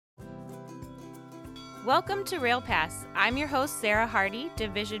Welcome to RailPass. I'm your host, Sarah Hardy,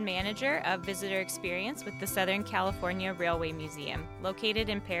 Division Manager of Visitor Experience with the Southern California Railway Museum, located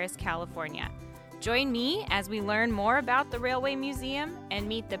in Perris, California. Join me as we learn more about the Railway Museum and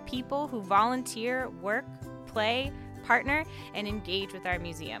meet the people who volunteer, work, play, partner, and engage with our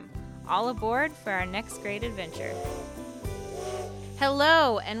museum. All aboard for our next great adventure.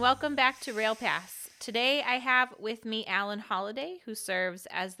 Hello, and welcome back to RailPass. Today I have with me Allen Holliday, who serves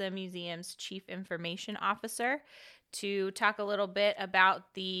as the museum's Chief Information Officer, to talk a little bit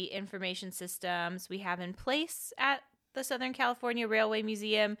about the information systems we have in place at the Southern California Railway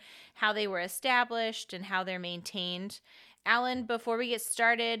Museum, how they were established, and how they're maintained. Allen, before we get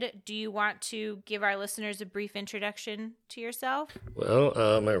started, do you want to give our listeners a brief introduction to yourself? Well,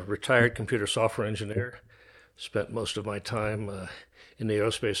 I'm a retired computer software engineer. Spent most of my time in the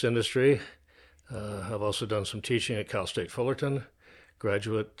aerospace industry. I've also done some teaching at Cal State Fullerton,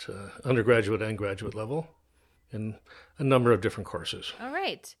 graduate, undergraduate and graduate level, in a number of different courses. All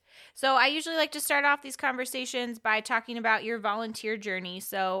right. So I usually like to start off these conversations by talking about your volunteer journey.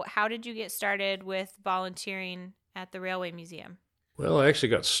 So how did you get started with volunteering at the Railway Museum? Well, I actually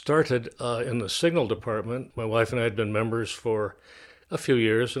got started in the signal department. My wife and I had been members for a few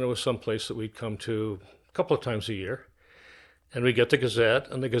years, and it was someplace that we'd come to a couple of times a year. And we get the Gazette,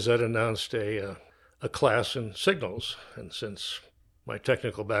 and the Gazette announced a class in signals. And since my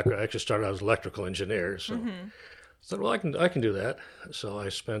technical background, I actually started out as an electrical engineer, so I thought, well, I can do that. So I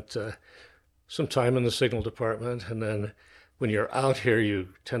spent some time in the signal department, and then when you're out here, you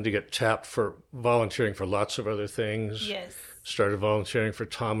tend to get tapped for volunteering for lots of other things. Yes. Started volunteering for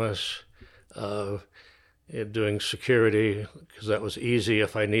Thomas, doing security, because that was easy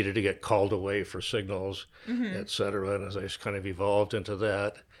if I needed to get called away for signals, et cetera. And as I kind of evolved into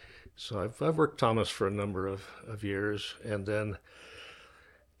that, so I've worked Thomas for a number of years. And then in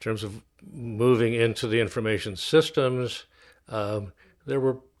terms of moving into the information systems, there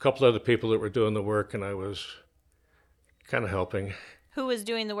were a couple other people that were doing the work, and I was kind of helping. Who was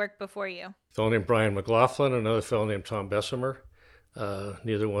doing the work before you? A fellow named Brian McLaughlin, another fellow named Tom Bessemer.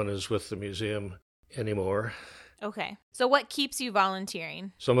 Neither one is with the museum anymore. Okay. So what keeps you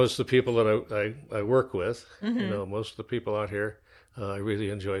volunteering? Some of the people that I work with, most of the people out here, I really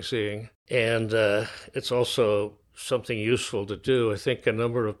enjoy seeing. And it's also something useful to do. I think a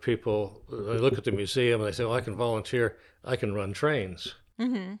number of people, they look at the museum and they say, well, I can volunteer, I can run trains.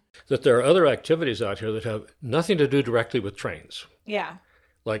 That there are other activities out here that have nothing to do directly with trains. Yeah.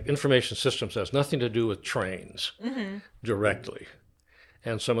 Like information systems has nothing to do with trains directly.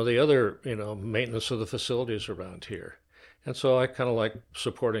 And some of the other, maintenance of the facilities around here. And so I kind of like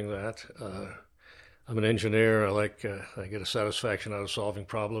supporting that. I'm an engineer. I get a satisfaction out of solving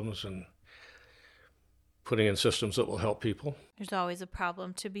problems and putting in systems that will help people. There's always a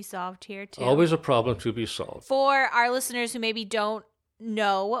problem to be solved here, too. Always a problem to be solved. For our listeners who maybe don't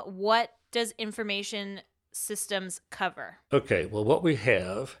know, what does information systems cover? Okay, well, what we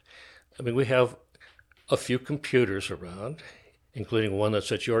have a few computers around, including one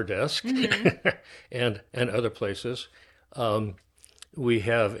that's at your desk and other places. We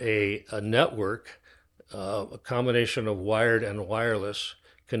have a network, a combination of wired and wireless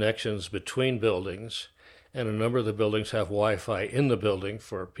connections between buildings, and a number of the buildings have Wi-Fi in the building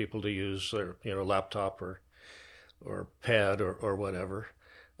for people to use their laptop or pad or whatever.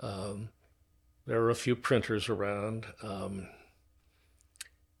 There are a few printers around.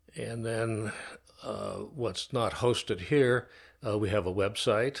 And then what's not hosted here, we have a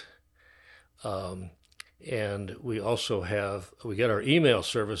website. And we also we get our email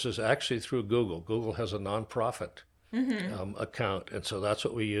services actually through Google. Google has a nonprofit account. And so that's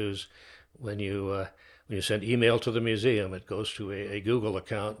what we use when you send email to the museum. It goes to a Google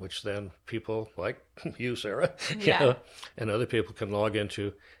account, which then people like you, Sarah, and other people can log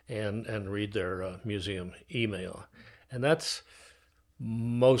into and read their museum email. And that's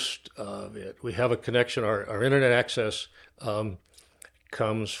most of it. We have a connection. Our internet access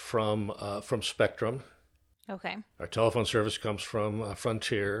comes from Spectrum. Okay. Our telephone service comes from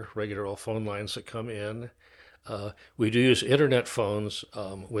Frontier, regular old phone lines that come in. We do use internet phones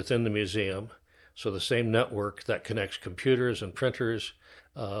within the museum. So the same network that connects computers and printers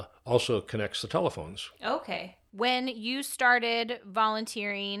also connects the telephones. Okay. When you started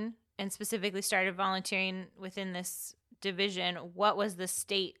volunteering, and specifically started volunteering within this division, what was the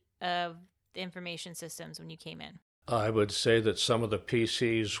state of the information systems when you came in? I would say that some of the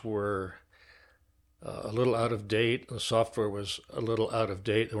PCs were a little out of date. The software was a little out of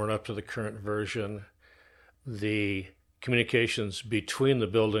date. They weren't up to the current version. The communications between the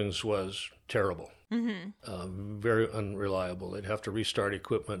buildings was terrible. Very unreliable. They'd have to restart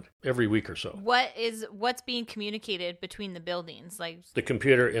equipment every week or so. What's being communicated between the buildings? Like the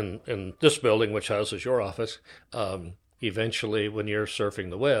computer in this building, which houses your office, eventually when you're surfing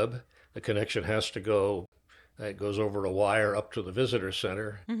the web, the connection has to go. It goes over a wire up to the visitor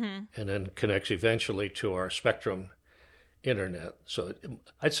center and then connects eventually to our Spectrum internet. So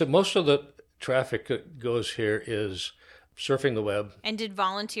I'd say most of the traffic that goes here is surfing the web. And did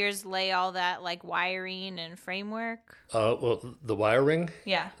volunteers lay all that like wiring and framework? Well, the wiring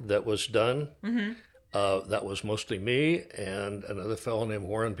Yeah. that was done, that was mostly me and another fellow named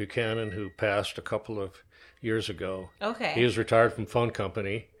Warren Buchanan who passed a couple of years ago. Okay. He was retired from phone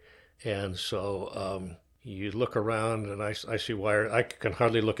company, and so you look around and I see wire. I can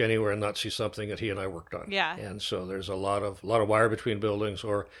hardly look anywhere and not see something that he and I worked on. Yeah. And so there's a lot of wire between buildings,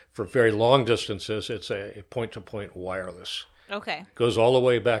 or for very long distances, it's a point-to-point wireless. Okay. Goes all the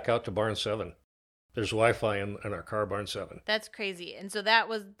way back out to Barn 7. There's Wi-Fi in our car, Barn 7. That's crazy. And so that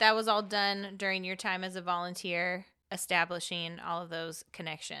was all done during your time as a volunteer, establishing all of those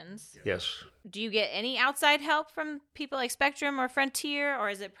connections. Yes. Do you get any outside help from people like Spectrum or Frontier, or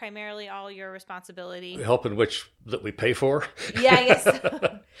is it primarily all your responsibility? Help in which that we pay for? Yeah, I guess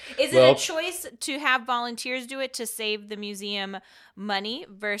so. Is it a choice to have volunteers do it to save the museum money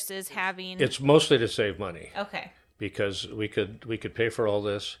versus having... It's mostly to save money. Okay. Because we could pay for all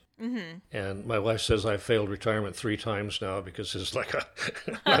this. And my wife says I failed retirement 3 times now because it's like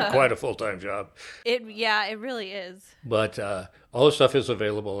not quite a full-time job. It really is. But all the stuff is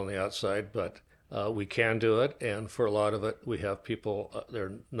available on the outside, but we can do it. And for a lot of it, we have people,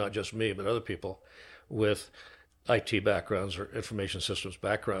 they're not just me, but other people with IT backgrounds or information systems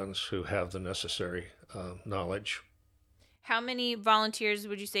backgrounds who have the necessary knowledge. How many volunteers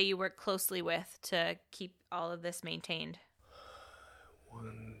would you say you work closely with to keep all of this maintained?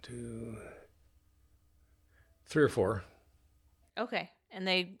 1, 2, 3 or 4. Okay. And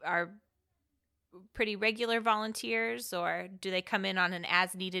they are pretty regular volunteers, or do they come in on an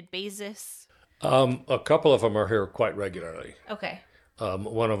as-needed basis? A couple of them are here quite regularly. Okay.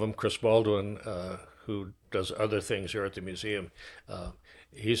 One of them, Chris Baldwin, who does other things here at the museum,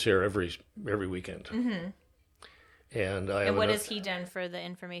 he's here every weekend. And what has he done for the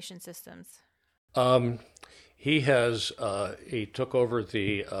information systems? He took over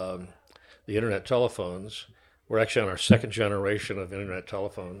the internet telephones. We're actually on our 2nd generation of internet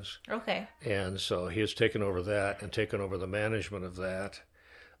telephones. Okay. And so he has taken over that and taken over the management of that.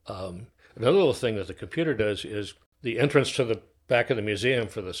 Another little thing that the computer does is the entrance to the back of the museum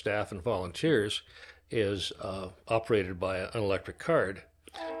for the staff and volunteers is operated by an electric card.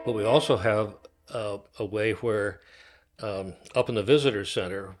 But we also have a way where up in the visitor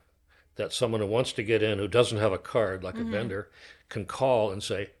center, that someone who wants to get in who doesn't have a card, like a vendor, can call and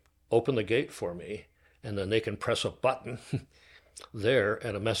say, open the gate for me. And then they can press a button there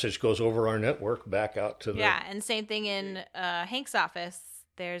and a message goes over our network back out to the... Yeah, and same thing in Hank's office.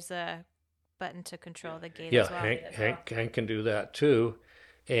 There's a button to control the gate as well. Yeah, Hank can do that too.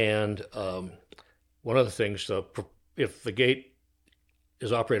 And one of the things, if the gate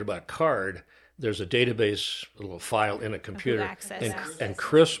is operated by a card, there's a database, a little file in a computer, and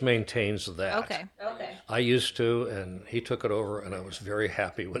Chris maintains that. Okay. I used to, and he took it over, and I was very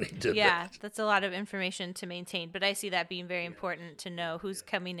happy when he did that. Yeah, that's a lot of information to maintain, but I see that being very important to know who's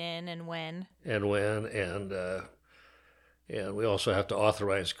coming in and when. And we also have to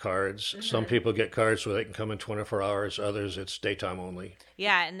authorize cards. Some people get cards where they can come in 24 hours. Others, it's daytime only.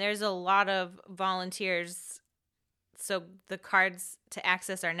 Yeah, and there's a lot of volunteers, so the cards to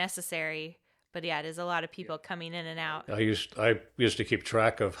access are necessary. But yeah, there's a lot of people coming in and out. I used to keep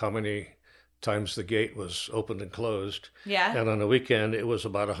track of how many times the gate was opened and closed. Yeah. And on the weekend, it was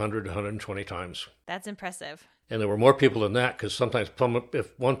about 100 to 120 times. That's impressive. And there were more people than that because sometimes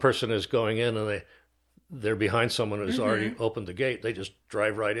if one person is going in and they're behind someone who's already opened the gate, they just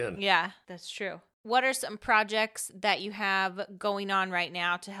drive right in. Yeah, that's true. What are some projects that you have going on right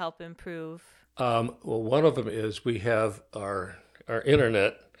now to help improve? Well, one of them is we have our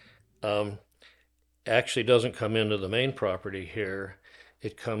internet actually doesn't come into the main property here.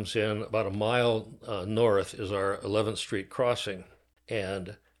 It comes in about a mile north is our 11th Street crossing,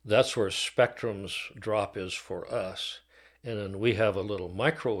 and that's where Spectrum's drop is for us. And then we have a little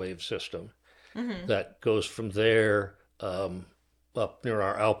microwave system that goes from there up near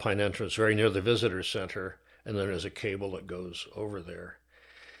our Alpine entrance, very near the visitor center, and then there's a cable that goes over there.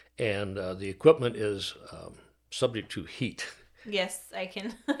 And the equipment is subject to heat. Yes, I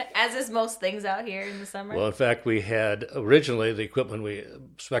can, as is most things out here in the summer. Well, in fact, we had originally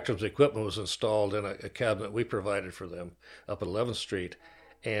Spectrum's equipment was installed in a cabinet we provided for them up at 11th Street,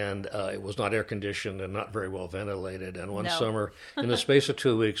 and it was not air conditioned and not very well ventilated. And one No. summer, in the space of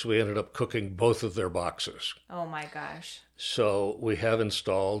 2 weeks, we ended up cooking both of their boxes. Oh my gosh. So we have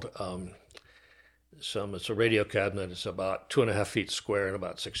installed it's a radio cabinet. It's about 2.5 feet square and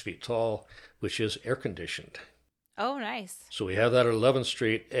about 6 feet tall, which is air conditioned. Oh, nice. So we have that at 11th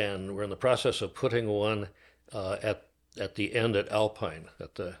Street, and we're in the process of putting one at the end at Alpine,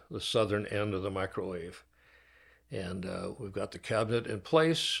 at the southern end of the microwave. And we've got the cabinet in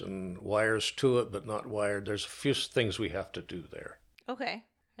place and wires to it, but not wired. There's a few things we have to do there. Okay.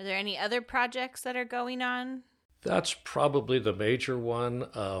 Are there any other projects that are going on? That's probably the major one.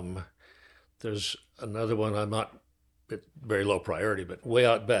 There's another one very low priority, but way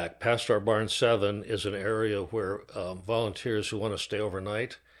out back, past our Barn 7, is an area where volunteers who want to stay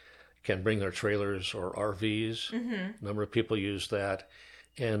overnight can bring their trailers or RVs. A number of people use that.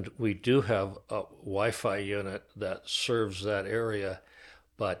 And we do have a Wi-Fi unit that serves that area,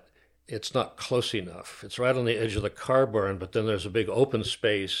 but it's not close enough. It's right on the edge of the car barn, but then there's a big open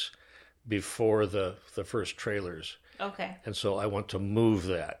space before the first trailers. Okay. And so I want to move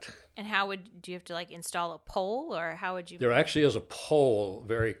that. And do you have to like install a pole, or how would you? There actually is a pole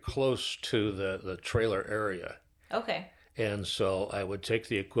very close to the trailer area. Okay. And so I would take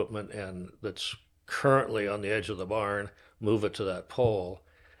the equipment that's currently on the edge of the barn, move it to that pole,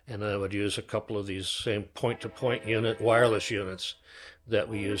 and then I would use a couple of these same point-to-point wireless units that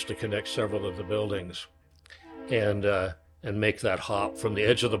we use to connect several of the buildings, and make that hop from the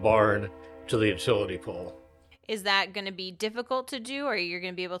edge of the barn to the utility pole. Is that going to be difficult to do, or you're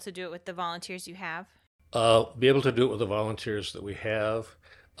going to be able to do it with the volunteers you have? Be able to do it with the volunteers that we have.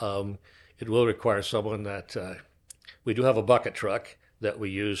 It will require someone that we do have a bucket truck that we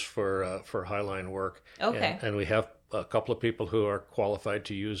use for highline work. Okay. And we have a couple of people who are qualified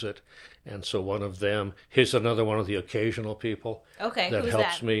to use it. And so one of them, he's another one of the occasional people Okay. that Who's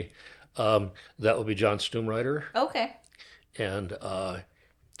helps that? me. That will be John Stumreiter. Okay. And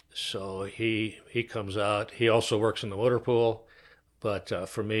so he comes out. He also works in the motor pool, but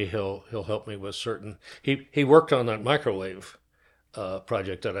for me, he'll help me with certain. He worked on that microwave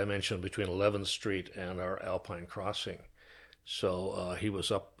project that I mentioned between 11th Street and our Alpine Crossing. So he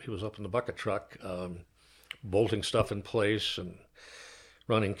was up in the bucket truck, bolting stuff in place and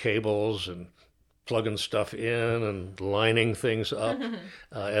running cables and plugging stuff in and lining things up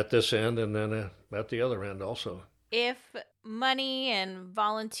at this end and then at the other end also. If money and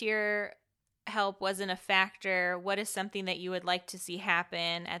volunteer help wasn't a factor, what is something that you would like to see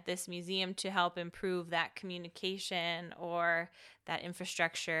happen at this museum to help improve that communication or that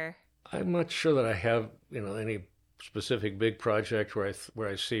infrastructure? I'm not sure that I have, any specific big project where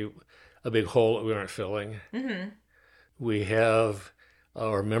I see a big hole that we aren't filling. Mm-hmm. We have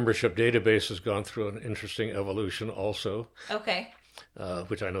our membership database has gone through an interesting evolution also. Okay.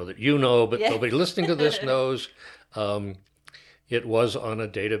 Which I know that you know, but Yeah. nobody listening to this knows. It was on a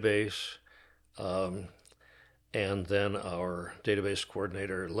database, and then our database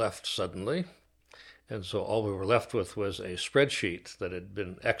coordinator left suddenly. And so all we were left with was a spreadsheet that had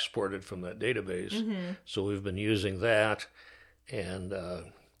been exported from that database. Mm-hmm. So we've been using that, and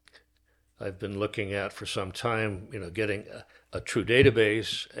I've been looking at for some time, getting a true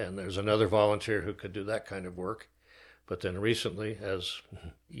database, and there's another volunteer who could do that kind of work. But then recently, as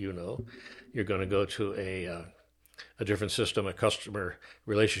you know, you're going to go to a different system, a customer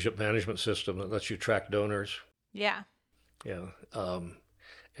relationship management system that lets you track donors. Yeah. Yeah.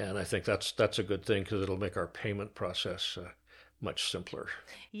 And I think that's a good thing because it'll make our payment process much simpler.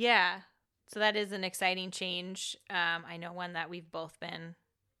 Yeah. So that is an exciting change. I know one that we've both been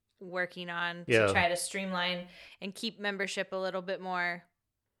working on to try to streamline and keep membership a little bit more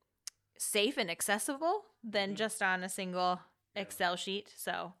safe and accessible than just on a single Excel sheet.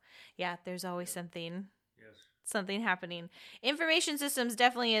 So yeah, there's always something happening. Information systems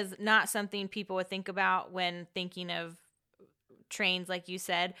definitely is not something people would think about when thinking of trains, like you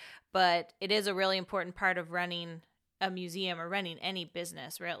said, but it is a really important part of running a museum or running any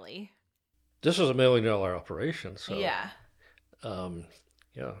business, really. This is $1 million operation. So Yeah.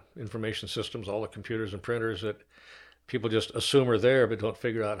 Information systems, all the computers and printers that people just assume are there but don't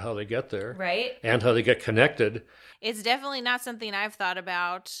figure out how they get there. Right. And how they get connected. It's definitely not something I've thought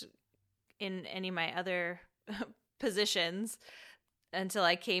about in any of my other positions until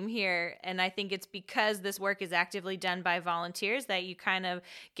I came here. And I think it's because this work is actively done by volunteers that you kind of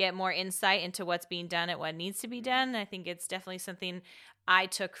get more insight into what's being done and what needs to be done. I think it's definitely something I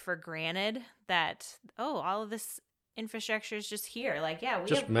took for granted that, all of this infrastructure is just here. Like, yeah, we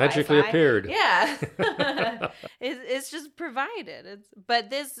just have magically Wi-Fi. appeared. Yeah. It's just provided.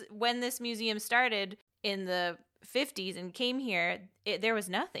 When this museum started in the 50s and came here, there was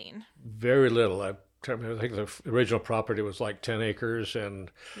nothing. Very little. I think the original property was like 10 acres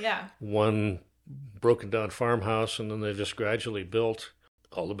and one broken down farmhouse, and then they just gradually built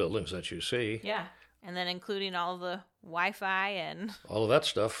all the buildings that you see. Yeah. And then including all the Wi-Fi and all of that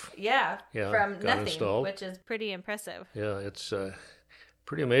stuff. Yeah, from nothing, installed. Which is pretty impressive. Yeah, it's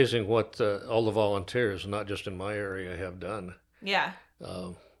pretty amazing what all the volunteers, not just in my area, have done. Yeah.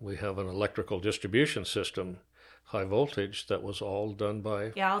 We have an electrical distribution system, high voltage, that was all done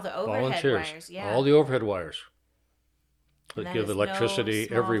by all the overhead volunteers. Wires. Yeah. All the overhead wires that that give electricity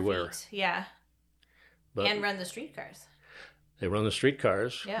everywhere. Feat. Yeah. But, and run the streetcars. They run the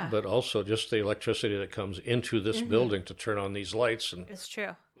streetcars, but also just the electricity that comes into this building to turn on these lights. And it's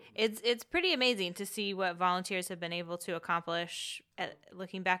true. It's pretty amazing to see what volunteers have been able to accomplish.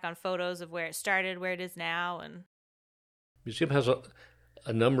 Looking back on photos of where it started, where it is now, and museum has a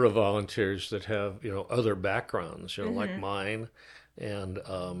number of volunteers that have other backgrounds, like mine, and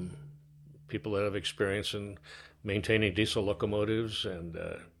people that have experience in maintaining diesel locomotives and.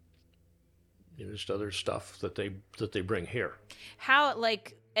 Just other stuff that they bring here.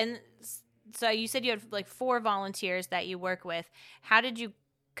 So you said you had 4 volunteers that you work with. How did you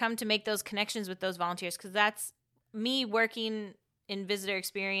come to make those connections with those volunteers? Because that's me working in visitor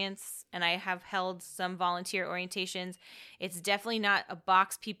experience, and I have held some volunteer orientations. It's definitely not a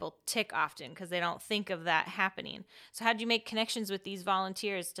box people tick often because they don't think of that happening. So how did you make connections with these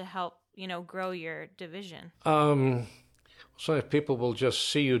volunteers to help grow your division? Sometimes people will just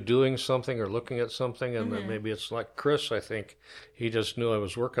see you doing something or looking at something, and then maybe it's like Chris. I think he just knew I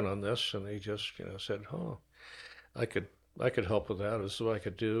was working on this, and he just said, "Oh, I could help with that. This is what I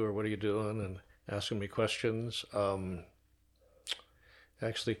could do, or what are you doing?" And asking me questions.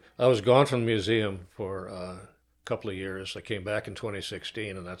 Actually, I was gone from the museum for a couple of years. I came back in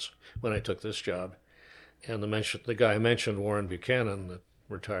 2016, and that's when I took this job. And the guy I mentioned, Warren Buchanan, the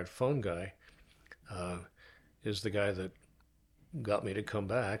retired phone guy, is the guy that got me to come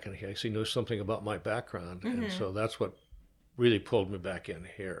back, and he actually knew something about my background, and so that's what really pulled me back in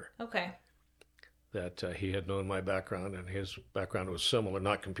here. Okay. That he had known my background, and his background was similar,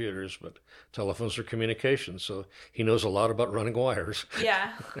 not computers, but telephones or communications, so he knows a lot about running wires.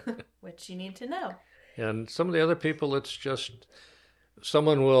 Yeah, which you need to know. And some of the other people, it's just,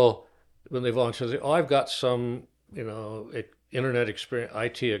 someone will, when they volunteer, say, "Oh, I've got some, internet experience,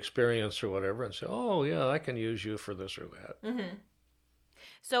 IT experience or whatever," and say, "Oh yeah, I can use you for this or that."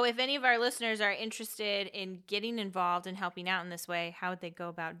 So if any of our listeners are interested in getting involved and helping out in this way, how would they go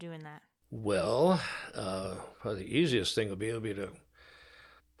about doing that? Well, probably the easiest thing would be to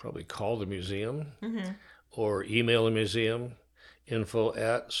probably call the museum or email the museum,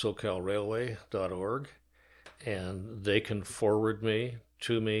 info@socalrailway.org, and they can forward me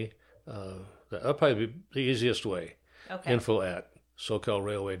to me. That'll probably be the easiest way. Okay.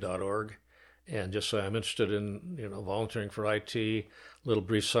 info@socalrailway.org, and just say I'm interested in volunteering for IT. A little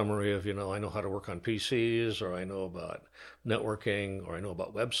brief summary of I know how to work on PCs, or I know about networking, or I know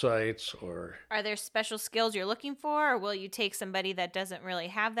about websites. Or are there special skills you're looking for, or will you take somebody that doesn't really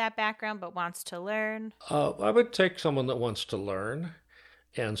have that background but wants to learn? I would take someone that wants to learn,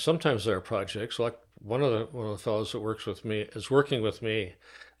 and sometimes there are projects like one of the fellows that works with me is working with me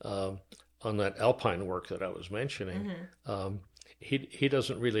on that Alpine work that I was mentioning. He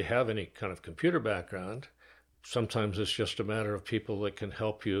doesn't really have any kind of computer background. Sometimes it's just a matter of people that can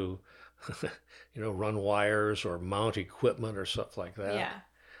help you, run wires or mount equipment or stuff like that. Yeah.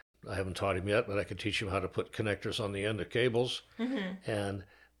 I haven't taught him yet, but I could teach him how to put connectors on the end of cables. And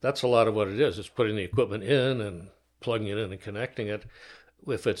that's a lot of what it is. It's putting the equipment in and plugging it in and connecting it.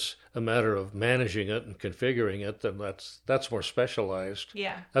 If it's a matter of managing it and configuring it, then that's more specialized.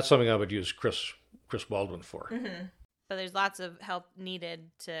 Yeah. That's something I would use Chris Baldwin for. But there's lots of help needed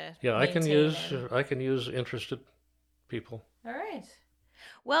to. Yeah, I can use interested people. All right.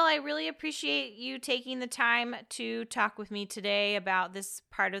 Well, I really appreciate you taking the time to talk with me today about this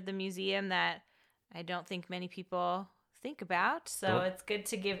part of the museum that I don't think many people think about. So it's good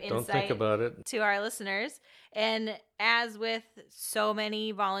to give insight to our listeners. And as with so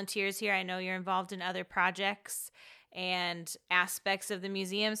many volunteers here, I know you're involved in other projects and aspects of the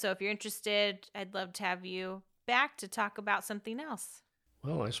museum. So if you're interested, I'd love to have you back to talk about something else.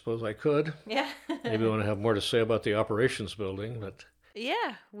 Well, I suppose I could. Yeah. Maybe I want to have more to say about the operations building, but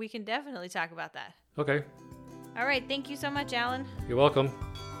yeah, we can definitely talk about that. Okay. All right. Thank you so much, Allen. You're welcome.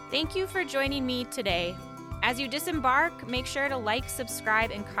 Thank you for joining me today. As you disembark, make sure to like,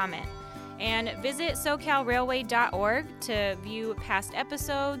 subscribe, and comment. And visit SoCalRailway.org to view past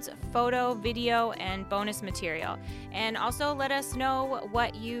episodes, photo, video, and bonus material. And also let us know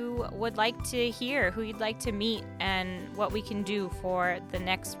what you would like to hear, who you'd like to meet, and what we can do for the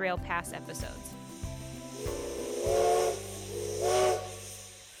next RailPass episodes.